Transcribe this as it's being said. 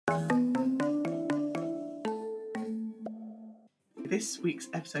this week's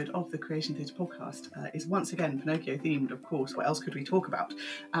episode of the Creation Theatre podcast is once again Pinocchio themed, of course. What else could we talk about?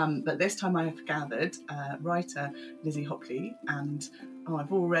 But this time I have gathered writer Lizzie Hockley and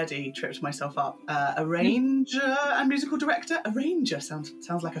I've already tripped myself up. Arranger and musical director. Arranger sounds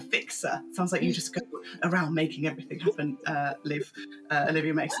like a fixer. Sounds like you just go around making everything happen. Liv,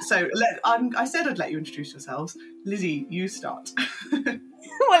 Olivia Mace. So I said I'd let you introduce yourselves. Lizzie, you start.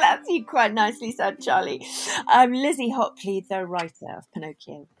 Well, that's you quite nicely said, Charlie. I'm Lizzie Hockley, the writer of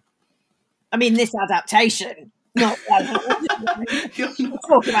Pinocchio. I mean, this adaptation. Not You're not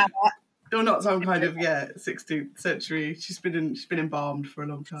talk about that. You're not some kind of 16th century. She's been embalmed for a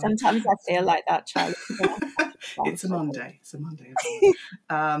long time. Sometimes I feel like that, Charlie. It's a Monday.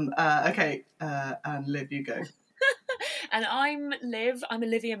 Okay, and Liv, you go. And I'm Liv. I'm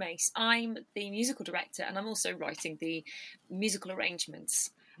Olivia Mace. I'm the musical director, and I'm also writing the musical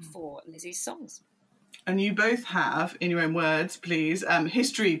arrangements for Lizzie's songs. And you both have, in your own words, please,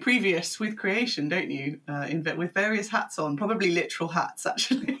 history previous with creation, don't you? With various hats on, probably literal hats,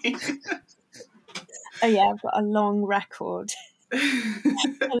 actually. Oh yeah, I've got a long record.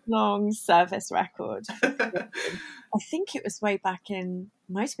 A long service record. I think it was way back in,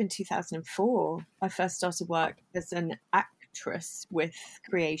 might have been 2004. I first started work as an actress with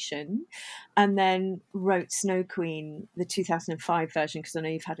creation and then wrote Snow Queen, the 2005 version, because I know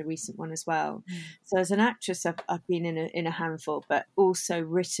you've had a recent one as well. So as an actress, I've been in a handful, but also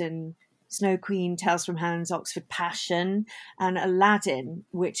written Snow Queen, Tales from Hounds, Oxford Passion, and Aladdin,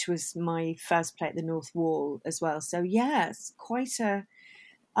 which was my first play at the North Wall as well. So it's quite a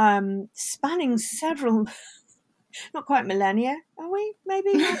spanning several, not quite millennia, are we? Maybe?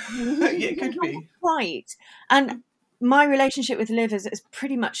 It could be. Right. And my relationship with Liv has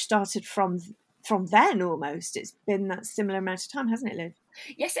pretty much started from then almost. It's been that similar amount of time, hasn't it, Liv?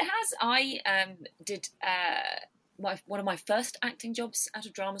 Yes, it has. I did... one of my first acting jobs out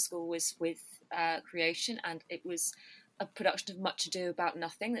of drama school was with creation, and it was a production of Much Ado About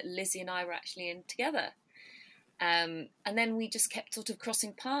Nothing that Lizzie and I were actually in together. And then we just kept sort of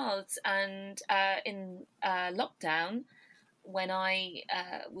crossing paths, and in lockdown, when I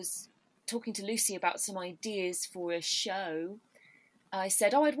was talking to Lucy about some ideas for a show, I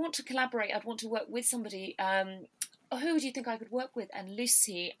said, I'd want to collaborate, I'd want to work with somebody. Who do you think I could work with? And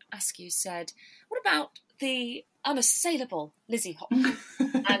Lucy Askew said, what about the unassailable Lizzie Hockley?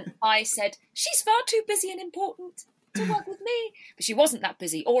 And I said, she's far too busy and important to work with me. But she wasn't that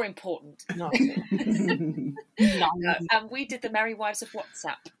busy or important. No. And we did the Merry Wives of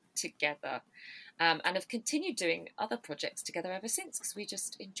WhatsApp together, and have continued doing other projects together ever since, because we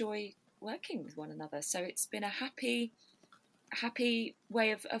just enjoy working with one another. So it's been a happy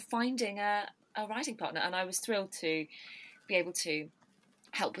way of finding a writing partner, and I was thrilled to be able to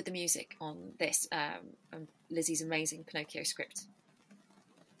help with the music on this, on Lizzie's amazing Pinocchio script.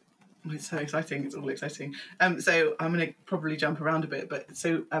 It's so exciting. It's all exciting. So I'm going to probably jump around a bit, but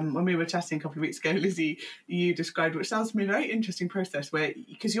so when we were chatting a couple of weeks ago, Lizzie, you described, which sounds to me a very interesting process, where,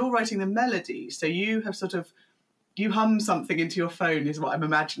 because you're writing the melody, so you have sort of, you hum something into your phone is what I'm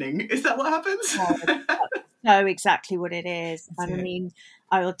imagining. Is that what happens? So exactly what it is. And I mean,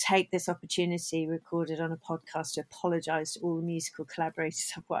 I will take this opportunity recorded on a podcast to apologise to all the musical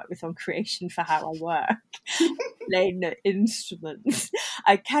collaborators I've worked with on creation for how I work. Playing the instruments.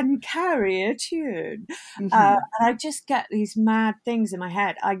 I can carry a tune. And I just get these mad things in my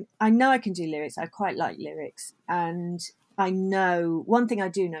head. I know I can do lyrics. I quite like lyrics. And I know, one thing I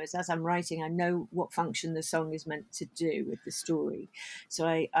do know is as I'm writing, I know what function the song is meant to do with the story. So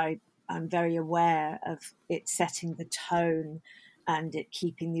I'm very aware of it setting the tone and it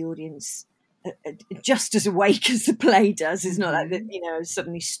keeping the audience just as awake as the play does. It's not like that,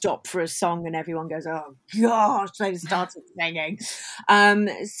 suddenly stop for a song and everyone goes, oh gosh, they've started singing.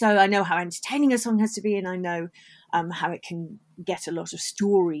 So I know how entertaining a song has to be, and I know how it can get a lot of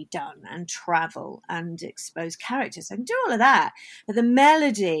story done and travel and expose characters. I can do all of that, but the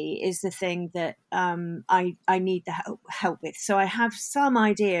melody is the thing that I need the help with. So I have some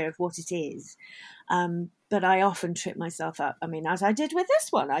idea of what it is, but I often trip myself up. I mean, as I did with this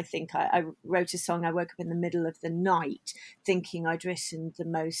one, I think I wrote a song. I woke up in the middle of the night thinking I'd written the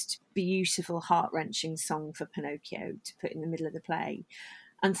most beautiful, heart-wrenching song for Pinocchio to put in the middle of the play,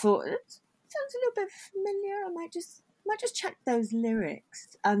 and thought, sounds a little bit familiar. I might just check those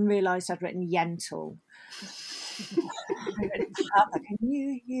lyrics, and realised I'd written Yentl. Can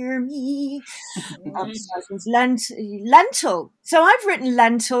you hear me? Lentil. So I've written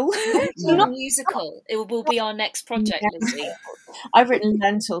Lentil. Not musical. It will be our next project, Lizzie. I've written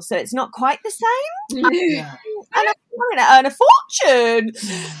Lentil, so it's not quite the same. and I'm going to earn a fortune.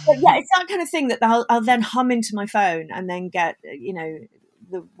 But yeah, it's that kind of thing that I'll then hum into my phone and then get,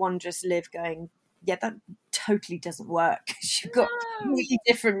 the wondrous Liv going, yeah, that totally doesn't work. You've got a completely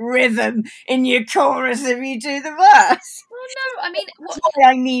different rhythm in your chorus if you do the verse. Well, no, I mean, that's why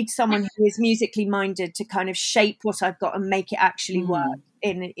I need someone who is musically minded to kind of shape what I've got and make it actually work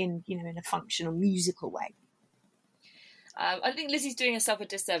in a functional musical way. I think Lizzie's doing herself a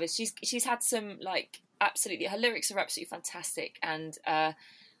disservice. She's had some absolutely, her lyrics are absolutely fantastic, and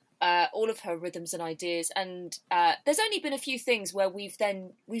all of her rhythms and ideas. And there's only been a few things where we've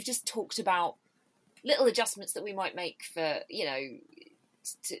just talked about little adjustments that we might make for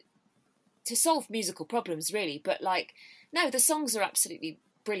to solve musical problems, really. But no, the songs are absolutely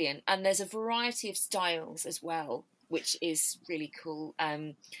brilliant, and there's a variety of styles as well, which is really cool.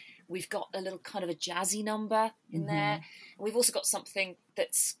 We've got a little kind of a jazzy number in there. We've also got something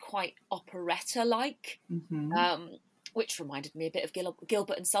that's quite operetta-like, which reminded me a bit of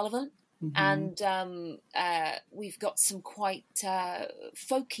Gilbert and Sullivan. And we've got some quite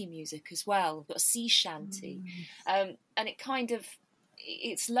folky music as well. We've got a sea shanty. And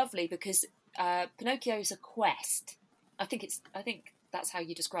it's lovely because Pinocchio is a quest. I think that's how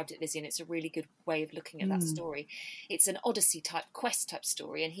you described it, Lizzie, and it's a really good way of looking at that story. It's an Odyssey type, quest type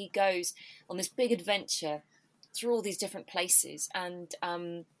story, and he goes on this big adventure through all these different places, and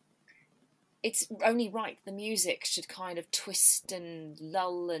it's only right the music should kind of twist and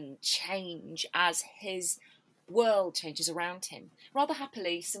lull and change as his world changes around him. Rather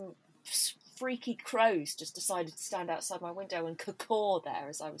happily, some freaky crows just decided to stand outside my window and caw there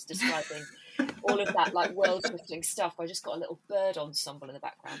as I was describing all of that world-shifting stuff. I just got a little bird ensemble in the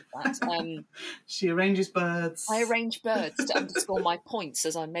background of that. She arranges birds. I arrange birds to underscore my points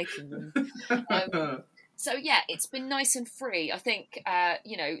as I'm making them. So yeah, it's been nice and free. I think,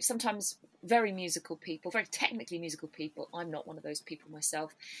 sometimes very musical people, very technically musical people, I'm not one of those people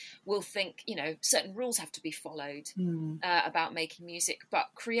myself, will think, certain rules have to be followed about making music. But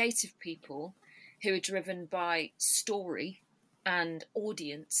creative people who are driven by story and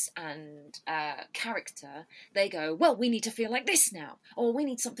audience and character, they go, well, we need to feel like this now, or we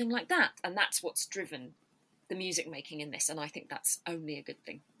need something like that. And that's what's driven the music making in this. And I think that's only a good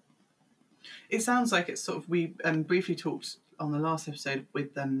thing. It sounds like it's sort of, we briefly talked on the last episode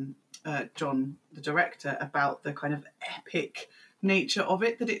with John, the director, about the kind of epic nature of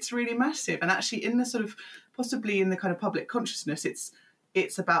it, that it's really massive. And actually in the sort of, possibly in the kind of public consciousness,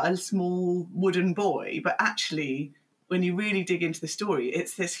 it's about a small wooden boy, but actually when you really dig into the story,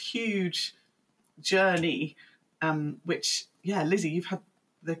 it's this huge journey, which, yeah, Lizzie, you've had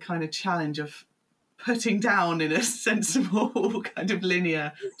the kind of challenge of putting down in a sensible kind of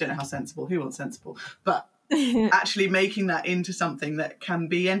linear, don't know how sensible, who wants sensible, but actually making that into something that can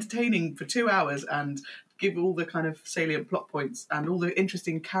be entertaining for 2 hours and give all the kind of salient plot points and all the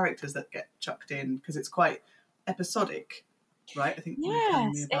interesting characters that get chucked in, because it's quite episodic, right? I think you were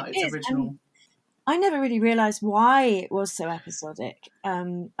telling me about its original. I never really realised why it was so episodic.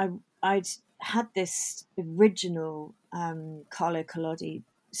 I'd had this original Carlo Collodi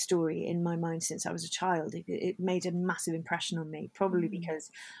story in my mind since I was a child. It made a massive impression on me, probably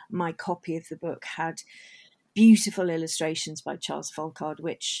because my copy of the book had beautiful illustrations by Charles Folcard,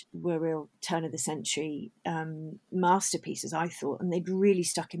 which were real turn of the century masterpieces, I thought, and they'd really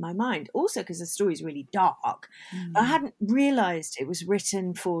stuck in my mind. Also because the story's really dark. I hadn't realised it was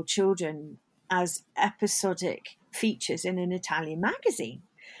written for children as episodic features in an Italian magazine,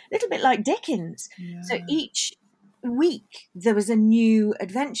 a little bit like Dickens. Yeah. So each week there was a new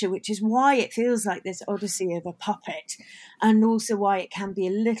adventure, which is why it feels like this odyssey of a puppet, and also why it can be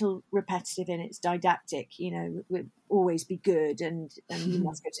a little repetitive in its didactic. Would always be good, and you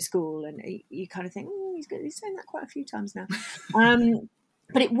must go to school, and you kind of think, he's saying that quite a few times now.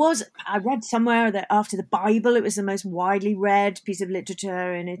 But it was, I read somewhere that after the Bible, it was the most widely read piece of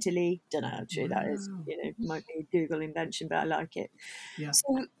literature in Italy. Don't know how true that is. Might be a Google invention, but I like it. Yeah.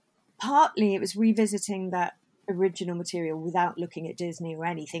 So partly it was revisiting that original material without looking at Disney or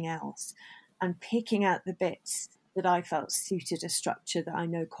anything else, and picking out the bits that I felt suited a structure that I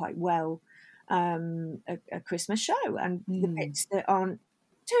know quite well, a Christmas show, and the bits that aren't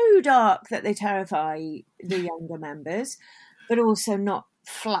too dark that they terrify the younger members, but also not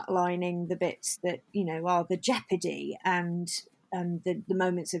flatlining the bits that are the jeopardy and the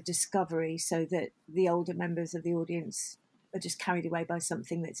moments of discovery, so that the older members of the audience are just carried away by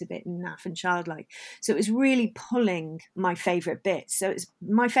something that's a bit naff and childlike. So it was really pulling my favourite bits. So it's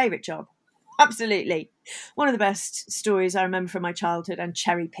my favourite job. Absolutely. One of the best stories I remember from my childhood, and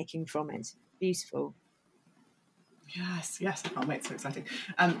cherry picking from it. Beautiful. Yes, I can't wait. So exciting.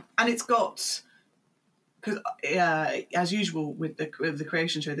 And it's got because as usual with the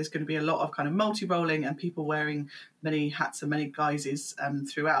creation show, there's going to be a lot of kind of multi-rolling and people wearing many hats and many guises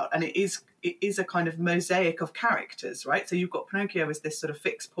throughout, and it is a kind of mosaic of characters, right? So you've got Pinocchio as this sort of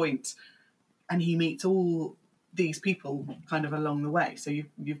fixed point, and he meets all these people kind of along the way. So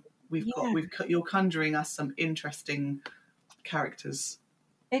you're conjuring us some interesting characters.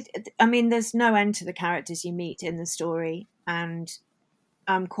 I mean, there's no end to the characters you meet in the story, and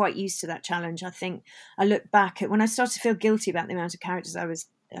I'm quite used to that challenge. I think I look back at when I started to feel guilty about the amount of characters I was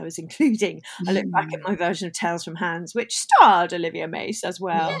including. I look back at my version of Tales from Hands, which starred Olivia Mace as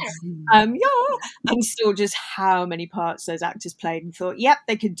well. And still just how many parts those actors played, and thought, yep,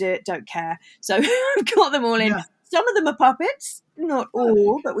 they could do it, don't care. So I've got them all in. Yeah. Some of them are puppets, not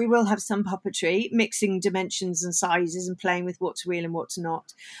all, but we will have some puppetry, mixing dimensions and sizes and playing with what's real and what's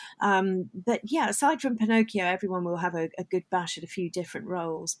not. But yeah, aside from Pinocchio, everyone will have a good bash at a few different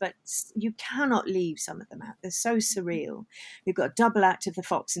roles, but you cannot leave some of them out. They're so surreal. We've got a double act of The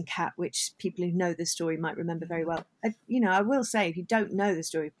Fox and Cat, which people who know the story might remember very well. I will say, if you don't know the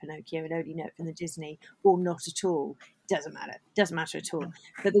story of Pinocchio and only know it from the Disney, or not at all, doesn't matter at all.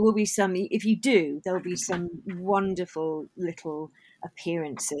 But there will be some, if you do, there will be some wonderful little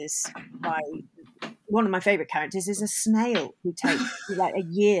appearances by one of my favorite characters is a snail who takes like a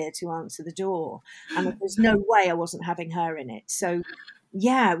year to answer the door, and there's no way I wasn't having her in it. So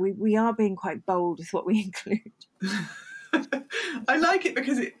yeah, we are being quite bold with what we include. I like it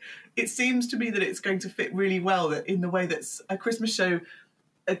because it seems to me that it's going to fit really well that in the way that's a Christmas show.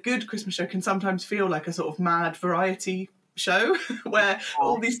 A good Christmas show can sometimes feel like a sort of mad variety show where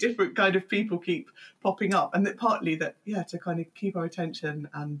all these different kind of people keep popping up, and that partly that to kind of keep our attention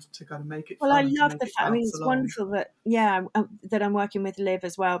and to kind of make it well fun, I love the fact, I mean, it's wonderful that that I'm working with Liv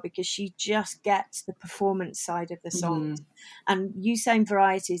as well, because she just gets the performance side of the songs. And you saying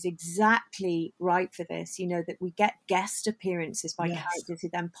variety is exactly right for this, that we get guest appearances by characters who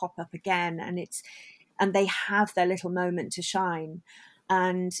then pop up again, and they have their little moment to shine.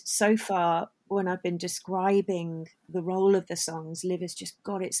 And so far, when I've been describing the role of the songs, Liv has just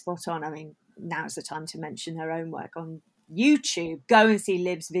got it spot on. I mean, now's the time to mention her own work on YouTube. Go and see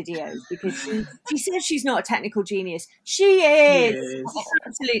Liv's videos, because she says she's not a technical genius. She is. She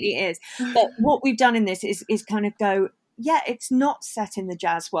absolutely is. But what we've done in this is kind of go, it's not set in the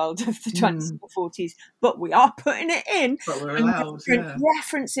jazz world of the 20s or 40s, but we are putting it in. But we're allowed,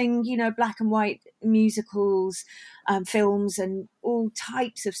 referencing, black and white musicals, films, and all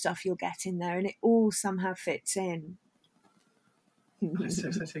types of stuff you'll get in there, and it all somehow fits in. It's so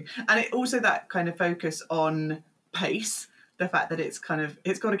exciting. And it also that kind of focus on pace, the fact that it's got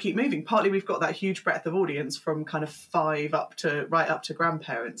to keep moving. Partly we've got that huge breadth of audience from kind of 5 up to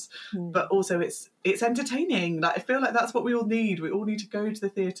grandparents, but also it's entertaining. Like, I feel like that's what we all need. We all need to go to the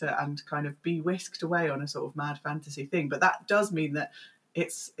theatre and kind of be whisked away on a sort of mad fantasy thing. But that does mean that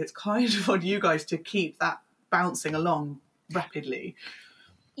it's kind of on you guys to keep that bouncing along rapidly.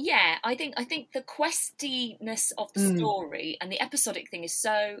 Yeah, I think the questiness of the story and the episodic thing is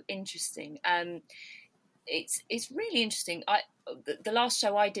so interesting. It's really interesting. The last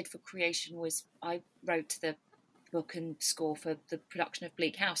show I did for Creation was I wrote the book and score for the production of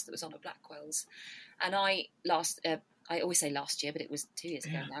Bleak House that was on at Blackwell's, and I always say last year, but it was 2 years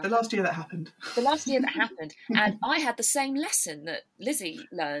ago now. The last year that happened. And I had the same lesson that Lizzie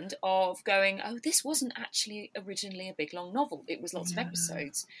learned of going, this wasn't actually originally a big long novel. It was lots of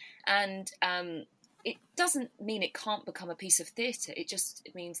episodes, and it doesn't mean it can't become a piece of theatre. It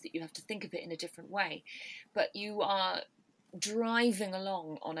means that you have to think of it in a different way. But you are driving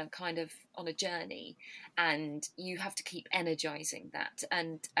along on a journey, and you have to keep energising that.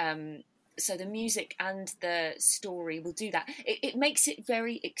 And so the music and the story will do that. It makes it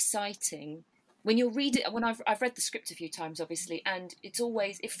very exciting when you read it. When I've read the script a few times, obviously, and it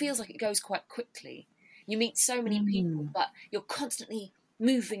feels like it goes quite quickly. You meet so many people, but you're constantly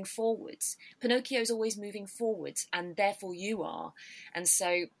moving forwards. Pinocchio's always moving forwards, and therefore you are. And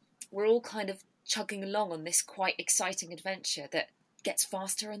so we're all kind of chugging along on this quite exciting adventure that gets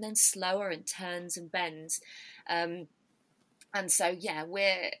faster and then slower and turns and bends. And so,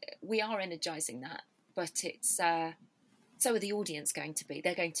 we are energising that, but it's so are the audience going to be.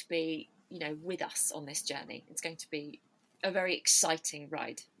 They're going to be, with us on this journey. It's going to be a very exciting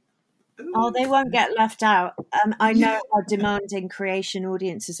ride. Oh, they won't get left out. I know how demanding Creation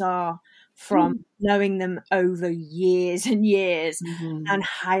audiences are from knowing them over years and years. And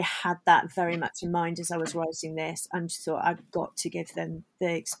I had that very much in mind as I was writing this, and just thought I've got to give them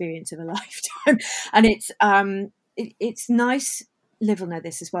the experience of a lifetime. And it's nice Liv will know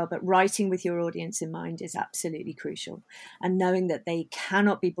this as well, but writing with your audience in mind is absolutely crucial. And knowing that they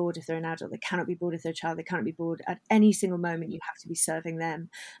cannot be bored if they're an adult, they cannot be bored if they're a child, they cannot be bored at any single moment. You have to be serving them,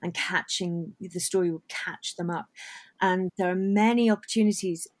 and catching the story will catch them up. And there are many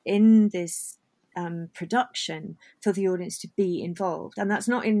opportunities in this production for the audience to be involved, and that's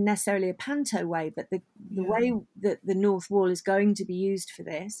not in necessarily a panto way, but the way that the North Wall is going to be used for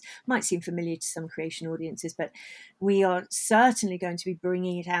this might seem familiar to some creation audiences, but we are certainly going to be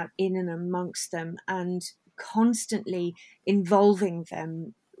bringing it out in and amongst them and constantly involving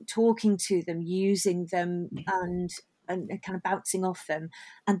them, talking to them, using them, and kind of bouncing off them,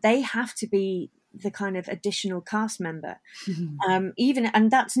 and they have to be the kind of additional cast member, even, and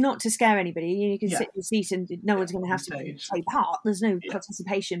that's not to scare anybody. You can sit in your seat and no one's going to have to take part. There's no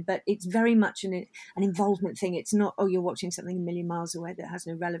participation, but it's very much an involvement thing. It's not, oh, you're watching something a million miles away that has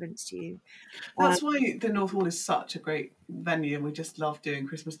no relevance to you. That's why the North Wall is such a great venue, and we just love doing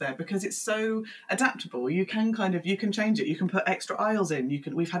Christmas there because it's so adaptable. You can change it. You can put extra aisles in.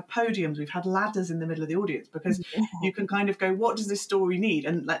 We've had podiums, we've had ladders in the middle of the audience because you can kind of go, what does this story need?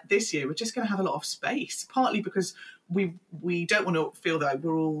 And like this year, we're just going to have a lot of space, partly because we don't want to feel that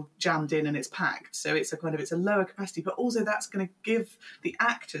we're all jammed in and it's packed, so it's a lower capacity, but also that's going to give the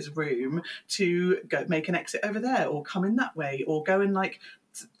actors room to go make an exit over there, or come in that way, or go and like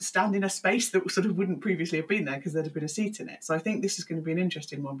stand in a space that sort of wouldn't previously have been there because there'd have been a seat in it. So I think this is going to be an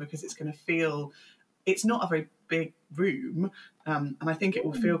interesting one because it's going to feel, it's not a very big room, and I think it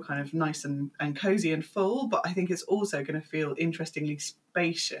will feel kind of nice and cozy and full, but I think it's also going to feel interestingly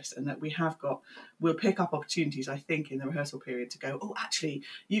spacious, and that we'll pick up opportunities, I think, in the rehearsal period to go, oh, actually,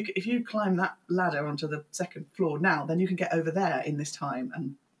 if you climb that ladder onto the second floor now, then you can get over there in this time,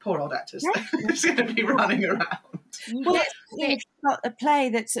 and poor old actors is going to be running around. Well, if you've got a play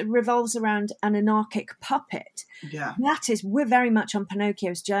that revolves around an anarchic puppet, we're very much on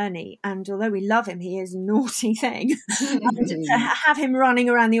Pinocchio's journey, and although we love him, he is a naughty thing. And to have him running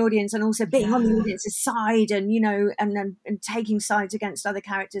around the audience and also being on the audience's side, and and taking sides against other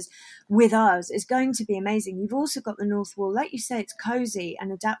characters with us is going to be amazing. You've also got the North Wall, like you say, it's cozy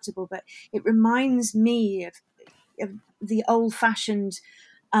and adaptable, but it reminds me of the old-fashioned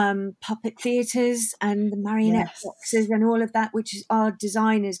puppet theatres and the marionette boxes and all of that, which is our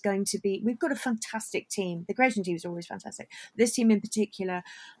design is going to be. We've got a fantastic team. The creation teams are always fantastic. This team in particular,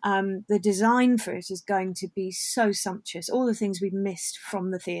 the design for it is going to be so sumptuous. All the things we've missed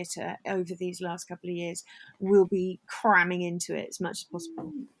from the theatre over these last couple of years will be cramming into it as much as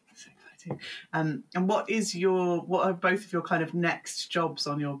possible. And what are both of your kind of next jobs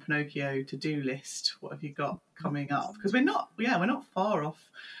on your Pinocchio to-do list? What have you got coming up? Because we're not far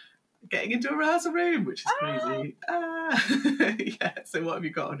off getting into a rehearsal room, which is crazy. So what have you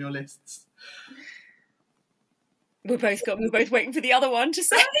got on your lists? We're both waiting for the other one to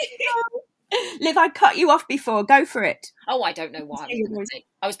say. Liv, I cut you off before. Go for it. Oh, I don't know why.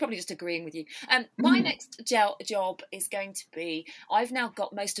 I was probably just agreeing with you. My next job is going to be, I've now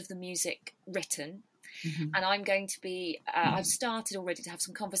got most of the music written, and I'm going to be, I've started already to have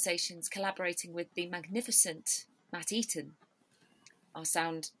some conversations collaborating with the magnificent Matt Eaton, our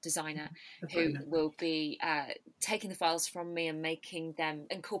sound designer, who will be taking the files from me and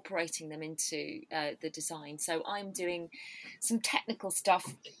incorporating them into the design. So I'm doing some technical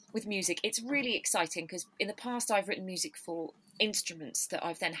stuff with music. It's really exciting because in the past I've written music for instruments that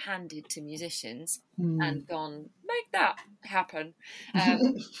I've then handed to musicians and gone, make that happen.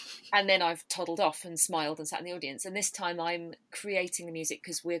 And then I've toddled off and smiled and sat in the audience. And this time I'm creating the music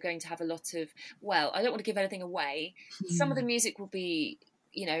because we're going to have a lot of, I don't want to give anything away. Some of the music will be,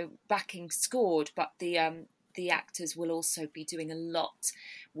 backing scored, but the actors will also be doing a lot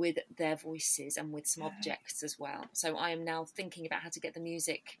with their voices and with some objects as well. So I am now thinking about how to get the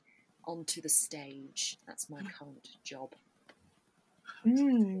music onto the stage. That's my current job.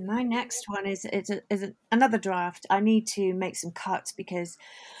 My next one is another draft. I need to make some cuts because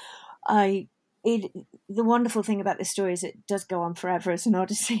the wonderful thing about this story is it does go on forever as an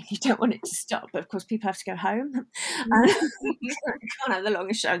odyssey. You don't want it to stop, but of course people have to go home. You can't have the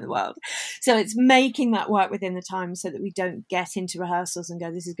longest show in the world. So it's making that work within the time so that we don't get into rehearsals and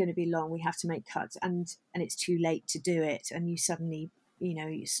go, this is going to be long, we have to make cuts, and it's too late to do it, and you suddenly,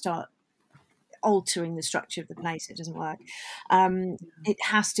 you start altering the structure of the play so it doesn't work. It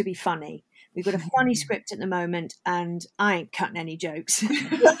has to be funny. We've got a funny script at the moment, and I ain't cutting any jokes.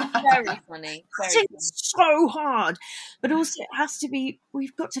 Very funny. It's so hard, but also it has to be.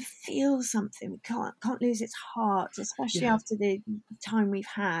 We've got to feel something. We can't lose its heart, especially after the time we've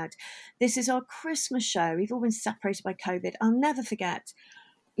had. This is our Christmas show. We've all been separated by COVID. I'll never forget.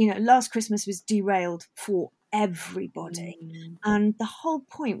 Last Christmas was derailed for everybody. And the whole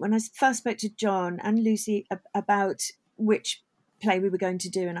point, when I first spoke to John and Lucy about which play we were going to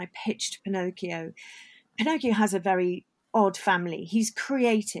do, and I pitched Pinocchio has a very odd family. He's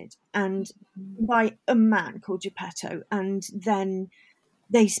created and by a man called Geppetto, and then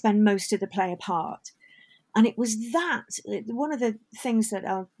they spend most of the play apart. And it was that, one of the things that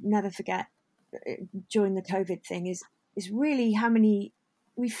I'll never forget during the COVID thing is really how many,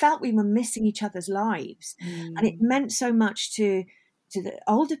 we felt we were missing each other's lives. And it meant so much to the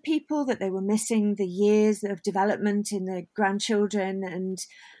older people that they were missing the years of development in their grandchildren.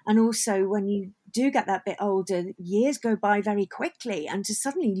 And also when you do get that bit older, years go by very quickly, and to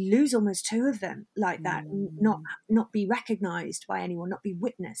suddenly lose almost 2 of them like that, not be recognised by anyone, not be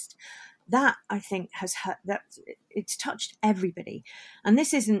witnessed. That, I think, has hurt, that it's touched everybody. And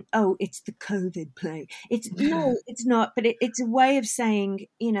this isn't, it's the COVID play. No, it's not. But it's a way of saying,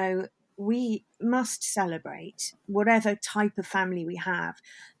 we must celebrate whatever type of family we have,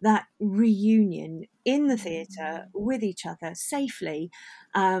 that reunion in the theatre with each other safely,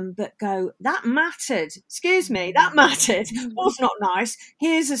 but go, that mattered. Excuse me, that mattered. Was not nice.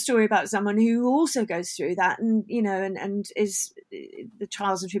 Here's a story about someone who also goes through that, and and is the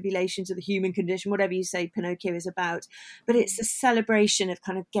trials and tribulations of the human condition, whatever you say Pinocchio is about. But it's a celebration of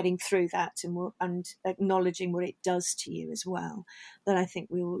kind of getting through that and acknowledging what it does to you as well, that I think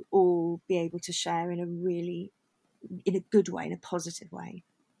we will all be able to share in a good way, in a positive way.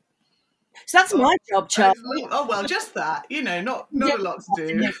 So that's my job, Charles. Oh, well, just that, not a lot to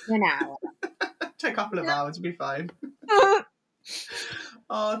do. An hour. Take a couple of hours, will be fine.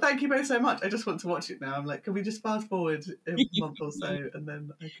 Oh, thank you both so much. I just want to watch it now. I'm like, can we just fast forward a month or so, and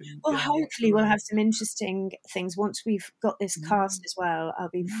then I can... Well, hopefully we'll have some interesting things. Once we've got this cast as well, I'll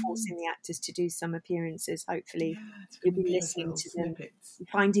be forcing the actors to do some appearances. Hopefully you'll be listening to them,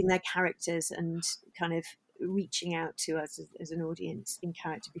 finding their characters and kind of reaching out to us as an audience in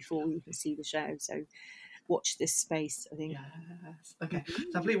character before we even see the show. So watch this space, I think. Yes. Okay,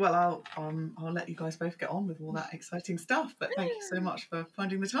 lovely. Well, I'll let you guys both get on with all that exciting stuff, but thank you so much for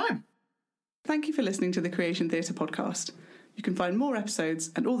finding the time. Thank you for listening to the Creation Theatre podcast. You can find more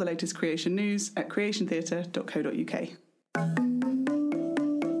episodes and all the latest creation news at creationtheatre.co.uk.